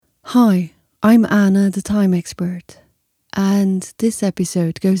Hi, I'm Anna, the time expert, and this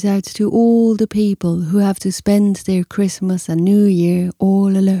episode goes out to all the people who have to spend their Christmas and New Year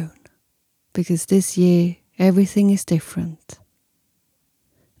all alone, because this year everything is different.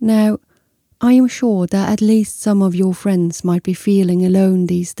 Now, I am sure that at least some of your friends might be feeling alone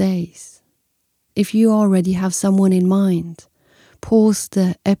these days. If you already have someone in mind, pause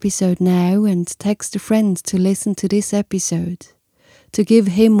the episode now and text a friend to listen to this episode, to give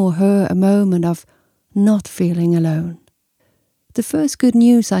him or her a moment of not feeling alone. The first good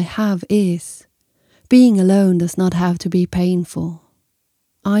news I have is, being alone does not have to be painful.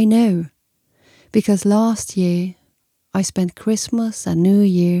 I know, because last year I spent Christmas and New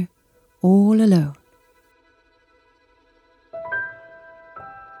Year all alone.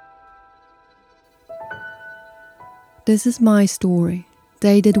 This is my story,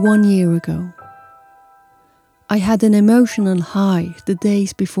 dated 1 year ago. I had an emotional high the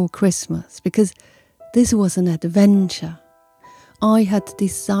days before Christmas because this was an adventure. I had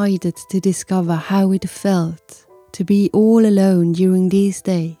decided to discover how it felt to be all alone during these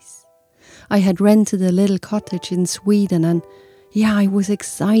days. I had rented a little cottage in Sweden and I was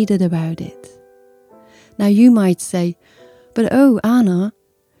excited about it. Now you might say, but oh Anna,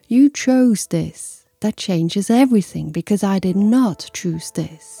 you chose this. That changes everything because I did not choose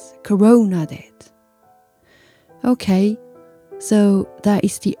this. Corona did. Okay, so that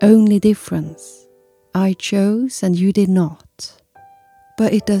is the only difference. I chose and you did not.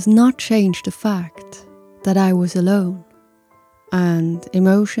 But it does not change the fact that I was alone. And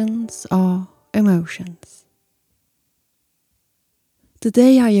emotions are emotions. The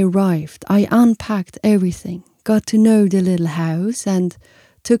day I arrived, I unpacked everything, got to know the little house and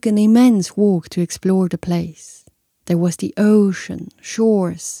took an immense walk to explore the place. There was the ocean,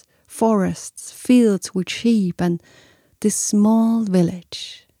 shores, forests, fields with sheep and this small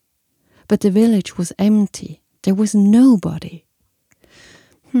village. But the village was empty. There was nobody.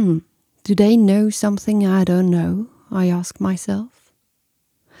 Do they know something I don't know? I asked myself.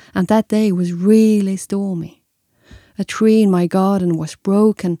 And that day was really stormy. A tree in my garden was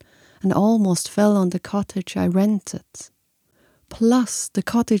broken and almost fell on the cottage I rented. Plus, the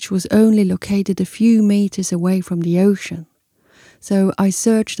cottage was only located a few meters away from the ocean. So I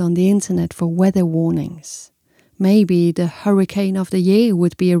searched on the internet for weather warnings. Maybe the hurricane of the year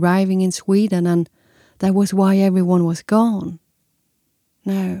would be arriving in Sweden and that was why everyone was gone.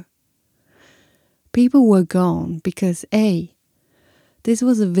 No. People were gone because A, this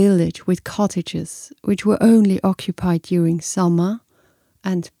was a village with cottages which were only occupied during summer,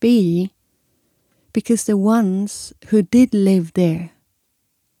 and B, because the ones who did live there,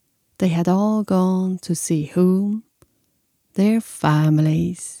 they had all gone to see whom? Their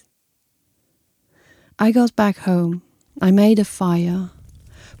families. I got back home. I made a fire,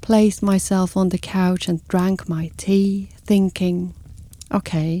 placed myself on the couch and drank my tea, thinking,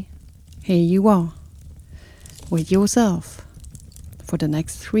 okay, here you are, with yourself. For the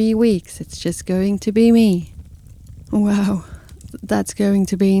next 3 weeks, it's just going to be me. Wow, that's going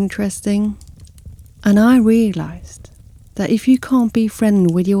to be interesting. And I realized that if you can't be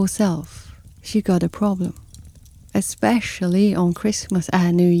friendly with yourself, you got a problem. Especially on Christmas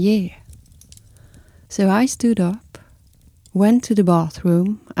and New Year. So I stood up, went to the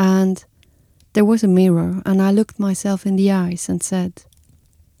bathroom, and there was a mirror, and I looked myself in the eyes and said,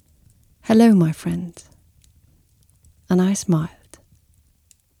 "Hello, my friend." And I smiled.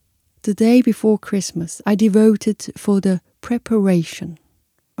 The day before Christmas, I devoted for the preparation.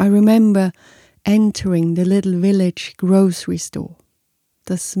 I remember entering the little village grocery store.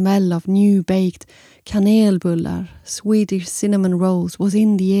 The smell of new baked kanelbullar, Swedish cinnamon rolls was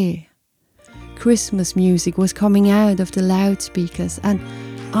in the air. Christmas music was coming out of the loudspeakers and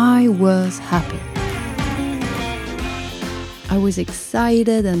I was happy. I was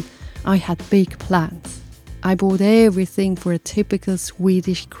excited and I had big plans. I bought everything for a typical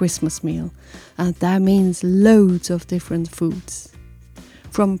Swedish Christmas meal, and that means loads of different foods.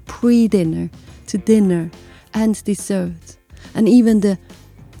 From pre-dinner to dinner and dessert, and even the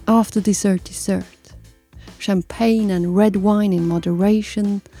after dessert. Champagne and red wine in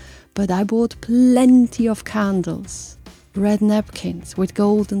moderation, but I bought plenty of candles, red napkins with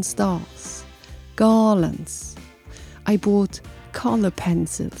golden stars, garlands. I bought color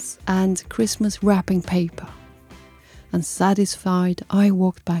pencils and Christmas wrapping paper. And satisfied, I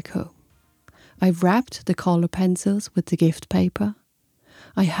walked back home. I wrapped the color pencils with the gift paper.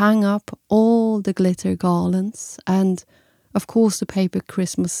 I hung up all the glitter garlands and, of course, the paper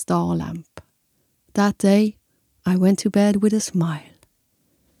Christmas star lamp. That day, I went to bed with a smile.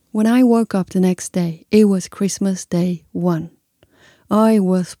 When I woke up the next day, it was Christmas Day 1. I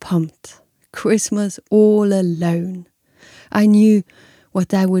was pumped. Christmas all alone. I knew what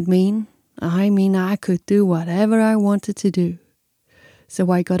that would mean. I could do whatever I wanted to do.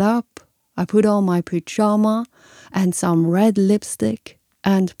 So I got up, I put on my pyjama and some red lipstick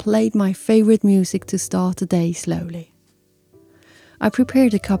and played my favorite music to start the day slowly. I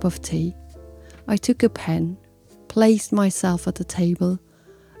prepared a cup of tea. I took a pen, placed myself at the table,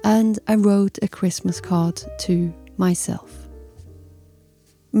 and I wrote a Christmas card to myself.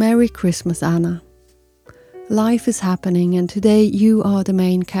 Merry Christmas, Anna. Life is happening and today you are the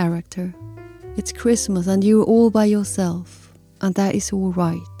main character. It's Christmas and you're all by yourself, and that is all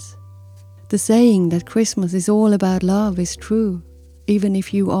right. The saying that Christmas is all about love is true, even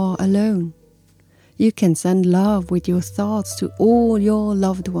if you are alone. You can send love with your thoughts to all your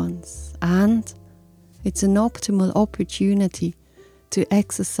loved ones, and it's an optimal opportunity to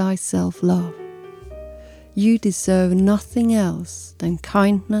exercise self-love. You deserve nothing else than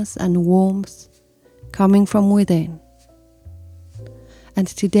kindness and warmth coming from within. And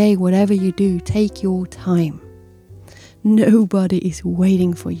today, whatever you do, take your time. Nobody is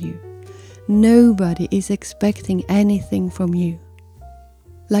waiting for you. Nobody is expecting anything from you.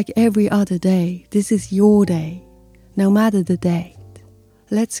 Like every other day, this is your day, no matter the date.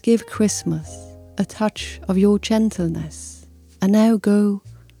 Let's give Christmas a touch of your gentleness. And now go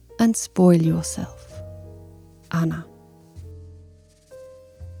and spoil yourself. Anna.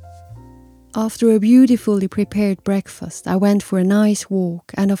 After a beautifully prepared breakfast, I went for a nice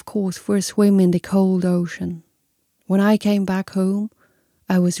walk and of course for a swim in the cold ocean. When I came back home,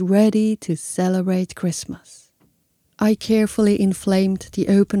 I was ready to celebrate Christmas. I carefully inflamed the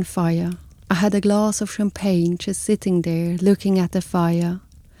open fire. I had a glass of champagne just sitting there looking at the fire.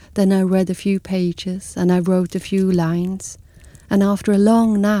 Then I read a few pages and I wrote a few lines. And after a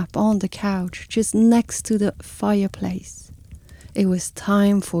long nap on the couch just next to the fireplace, it was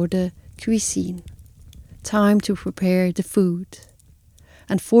time for the cuisine. Time to prepare the food.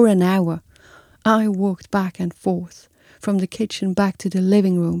 And for an hour, I walked back and forth from the kitchen back to the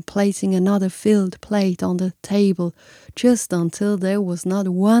living room, placing another filled plate on the table just until there was not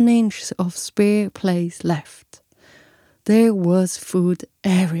 1 inch of spare place left. There was food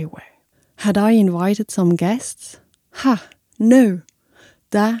everywhere. Had I invited some guests? Ha! No!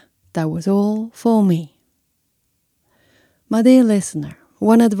 That was all for me. My dear listener,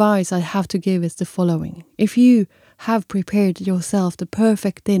 one advice I have to give is the following. If you have prepared yourself the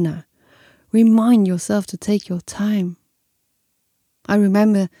perfect dinner, remind yourself to take your time. I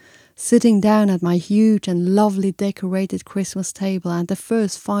remember sitting down at my huge and lovely decorated Christmas table, and the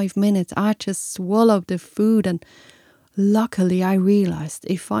first 5 minutes I just swallowed the food, and luckily I realized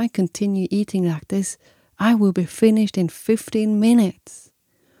if I continue eating like this, I will be finished in 15 minutes.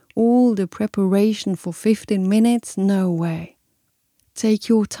 All the preparation for 15 minutes? No way. Take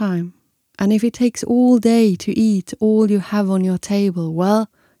your time. And if it takes all day to eat all you have on your table, well,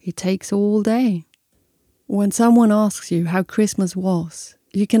 it takes all day. When someone asks you how Christmas was,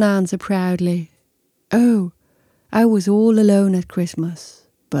 you can answer proudly, "Oh, I was all alone at Christmas,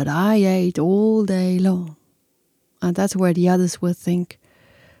 but I ate all day long." And that's where the others will think,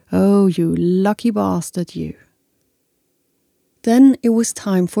 "Oh, you lucky bastard, you." Then it was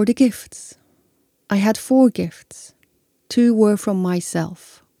time for the gifts. I had 4 gifts. 2 were from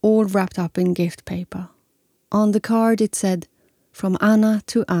myself, all wrapped up in gift paper. On the card it said, "From Anna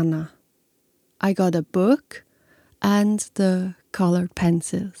to Anna." I got a book and the colored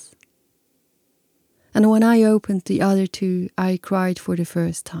pencils. And when I opened the other 2, I cried for the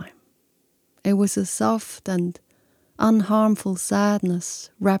first time. It was a soft and unharmful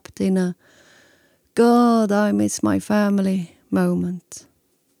sadness wrapped in a "God, I miss my family" moment.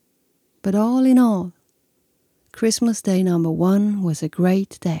 But all in all, Christmas Day number 1 was a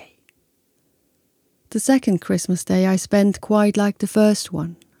great day. The second Christmas Day I spent quite like the first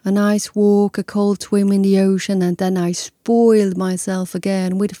one. A nice walk, a cold swim in the ocean, and then I spoiled myself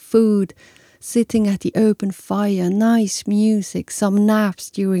again with food, sitting at the open fire, nice music, some naps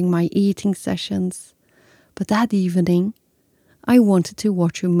during my eating sessions. But that evening, I wanted to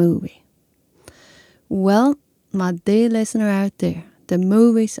watch a movie. Well, my dear listener out there, the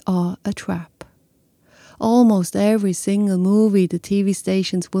movies are a trap. Almost every single movie the TV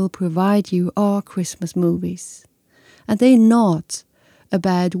stations will provide you are Christmas movies. And they're not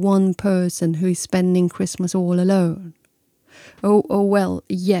about one person who is spending Christmas all alone. Oh well,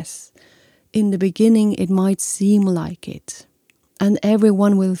 yes, in the beginning it might seem like it. And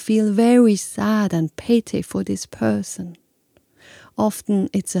everyone will feel very sad and pity for this person. Often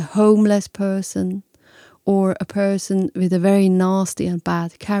it's a homeless person or a person with a very nasty and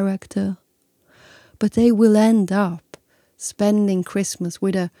bad character. But they will end up spending Christmas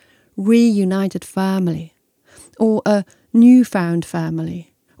with a reunited family, or a newfound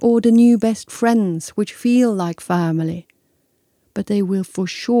family, or the new best friends which feel like family. But they will for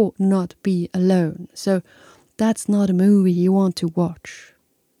sure not be alone. So that's not a movie you want to watch.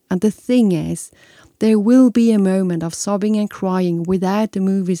 And the thing is, there will be a moment of sobbing and crying without the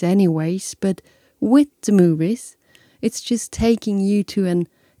movies anyways, but with the movies, it's just taking you to an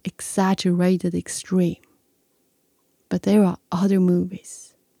exaggerated extreme. But there are other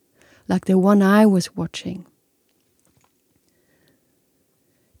movies, like the one I was watching.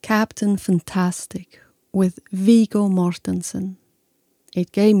 Captain Fantastic with Viggo Mortensen.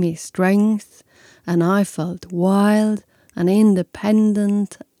 It gave me strength, and I felt wild and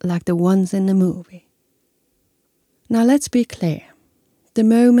independent like the ones in the movie. Now let's be clear. The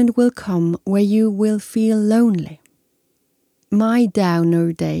moment will come where you will feel lonely. My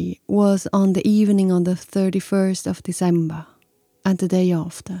downer day was on the evening on the 31st of December and the day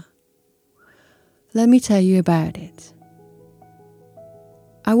after. Let me tell you about it.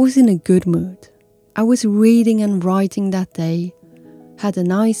 I was in a good mood. I was reading and writing that day, had a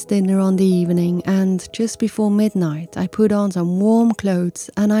nice dinner on the evening, and just before midnight I put on some warm clothes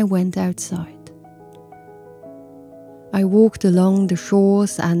and I went outside. I walked along the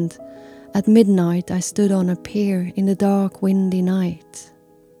shores, and at midnight I stood on a pier in the dark windy night.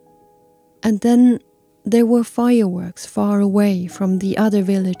 And then there were fireworks far away from the other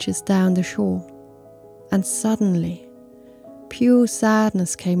villages down the shore. And suddenly, pure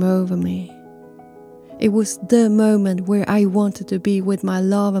sadness came over me. It was the moment where I wanted to be with my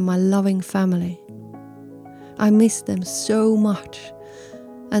love and my loving family. I missed them so much,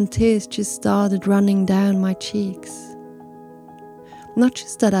 and tears just started running down my cheeks. Not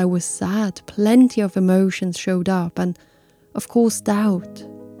just that I was sad, plenty of emotions showed up, and of course doubt.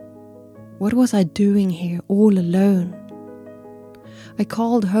 What was I doing here all alone? I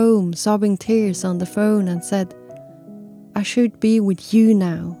called home, sobbing tears on the phone, and said, I should be with you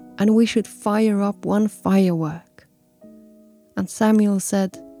now, and we should fire up one firework. And Samuel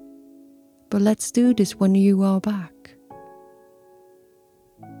said, but let's do this when you are back.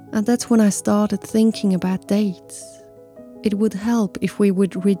 And that's when I started thinking about dates. It would help if we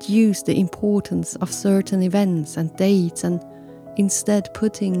would reduce the importance of certain events and dates and instead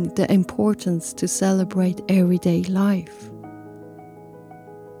putting the importance to celebrate everyday life.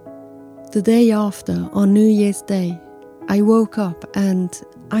 The day after, on New Year's Day, I woke up and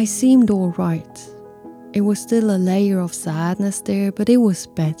I seemed all right. It was still a layer of sadness there, but it was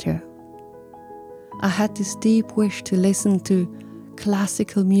better. I had this deep wish to listen to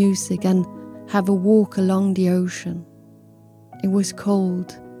classical music and have a walk along the ocean. It was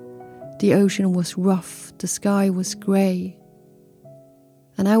cold, the ocean was rough, the sky was grey,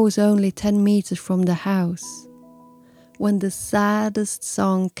 and I was only 10 meters from the house when the saddest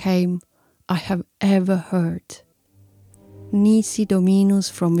song came I have ever heard. Nisi Dominus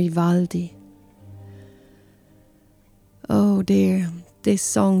from Vivaldi. Oh dear, this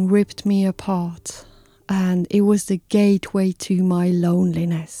song ripped me apart, and it was the gateway to my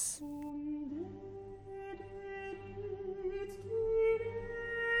loneliness.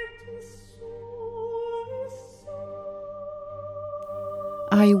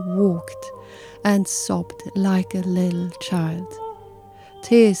 I walked and sobbed like a little child.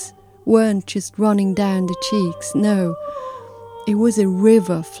 Tears weren't just running down the cheeks, no, it was a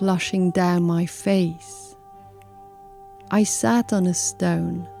river flushing down my face. I sat on a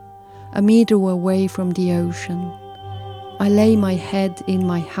stone, a meter away from the ocean. I lay my head in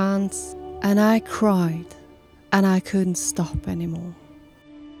my hands and I cried, and I couldn't stop anymore.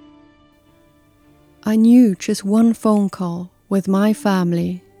 I knew just one phone call with my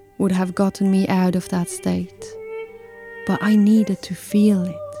family would have gotten me out of that state. But I needed to feel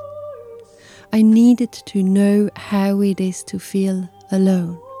it. I needed to know how it is to feel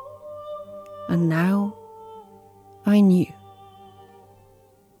alone. And now I knew.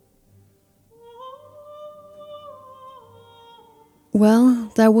 Well,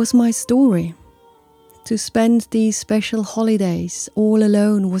 that was my story. To spend these special holidays all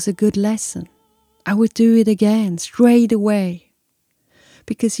alone was a good lesson. I would do it again straight away,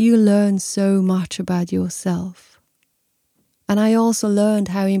 because you learn so much about yourself. And I also learned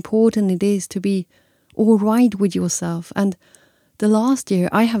how important it is to be all right with yourself. And the last year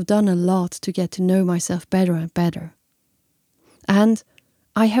I have done a lot to get to know myself better and better. And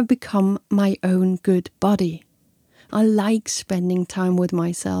I have become my own good buddy. I like spending time with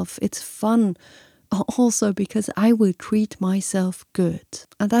myself. It's fun. Also because I will treat myself good.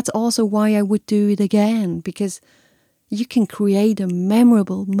 And that's also why I would do it again, because you can create a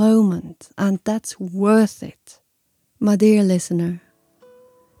memorable moment, and that's worth it. My dear listener,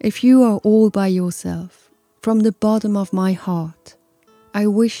 if you are all by yourself, from the bottom of my heart, I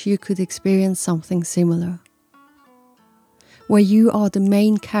wish you could experience something similar, where you are the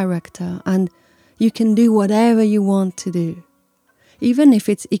main character and you can do whatever you want to do. Even if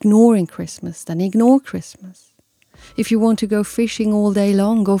it's ignoring Christmas, then ignore Christmas. If you want to go fishing all day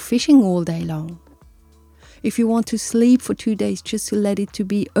long, go fishing all day long. If you want to sleep for 2 days just to let it to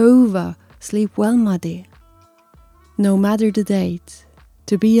be over, sleep well, my dear. No matter the date,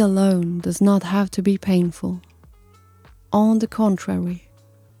 to be alone does not have to be painful. On the contrary,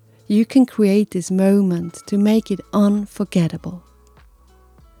 you can create this moment to make it unforgettable.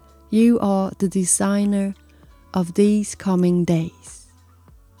 You are the designer of these coming days.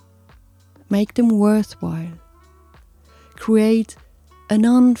 Make them worthwhile. Create an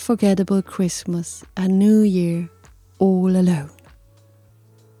unforgettable Christmas and New Year all alone.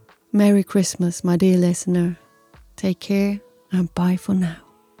 Merry Christmas, my dear listener. Take care and bye for now.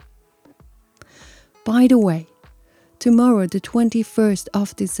 By the way, tomorrow, the 21st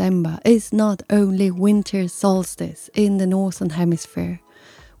of December, is not only winter solstice in the Northern Hemisphere,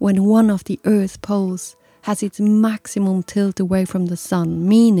 when one of the Earth poles has its maximum tilt away from the sun,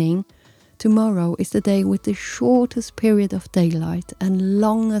 meaning tomorrow is the day with the shortest period of daylight and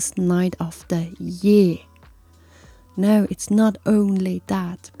longest night of the year. No, it's not only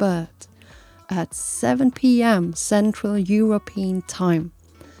that, but at 7 p.m. Central European Time,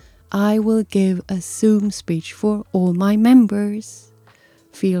 I will give a Zoom speech for all my members.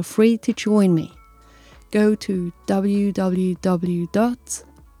 Feel free to join me. Go to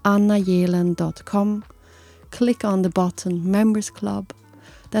www.annajelan.com, click on the button Members Club.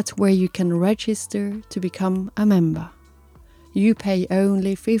 That's where you can register to become a member. You pay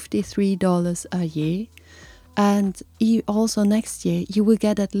only $53 a year, and also next year you will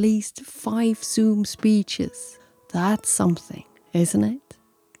get at least 5 Zoom speeches. That's something, isn't it?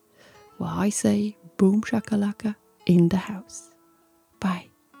 Well, I say boom shakalaka in the house. Bye.